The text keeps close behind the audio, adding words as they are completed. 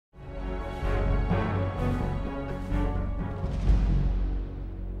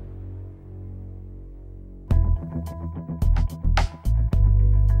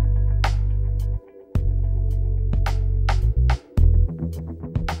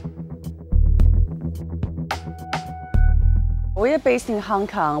We are based in Hong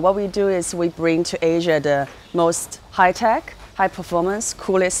Kong. What we do is we bring to Asia the most high-tech, high-performance,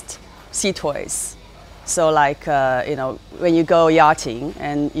 coolest sea toys. So like, when you go yachting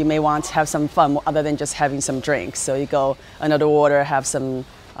and you may want to have some fun other than just having some drinks. So you go under the water, have some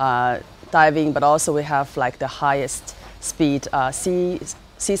diving, but also we have like the highest speed sea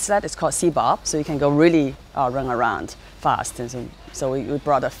sled. It's called sea bob, so you can go really run around fast. And so we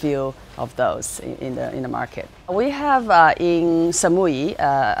brought a few of those in the market. We have in Samui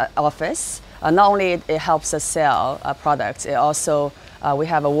office. Not only it helps us sell products, it also we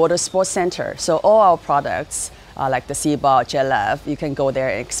have a water sports center. So all our products, like the sea bob, Jeanette, you can go there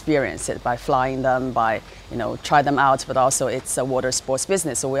and experience it by flying them, by try them out. But also it's a water sports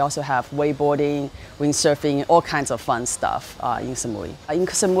business. So we also have wakeboarding, windsurfing, all kinds of fun stuff in Samui. In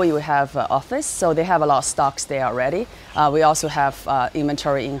Samui we have an office, so they have a lot of stocks there already. We also have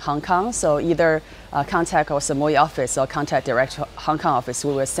inventory in Hong Kong. So either contact our Samui office or contact direct Hong Kong office.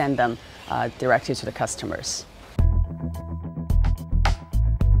 We will send them directly to the customers.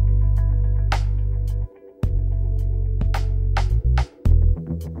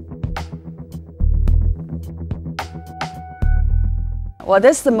 Well,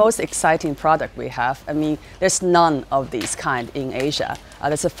 this is the most exciting product we have. I mean, there's none of these kind in Asia.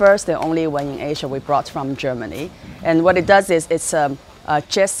 That's the first and only one in Asia we brought from Germany. And what it does is it's a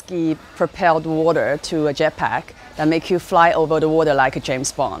jet ski propelled water to a jetpack that make you fly over the water like a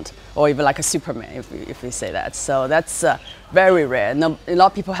James Bond, or even like a Superman, if we say that. So that's very rare. No, a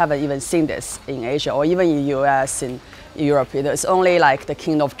lot of people haven't even seen this in Asia, or even in the US, in Europe. It's only like the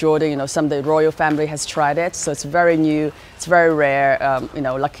King of Jordan, some of the royal family has tried it. So it's very new, it's very rare.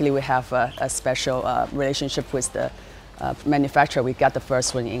 Luckily we have a special relationship with the manufacturer. We got the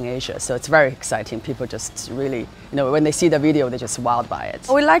first one in Asia, so it's very exciting. People just really, when they see the video, they're just wowed by it.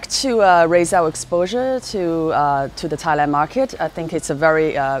 We like to raise our exposure to the Thailand market. I think it's a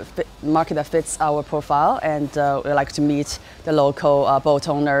very market that fits our profile, and we like to meet the local boat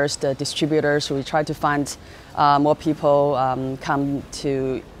owners, the distributors. We try to find more people come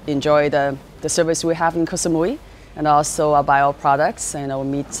to enjoy the service we have in Koh Samui, and also buy our products. We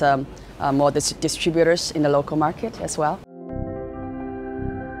meet more distributors in the local market as well.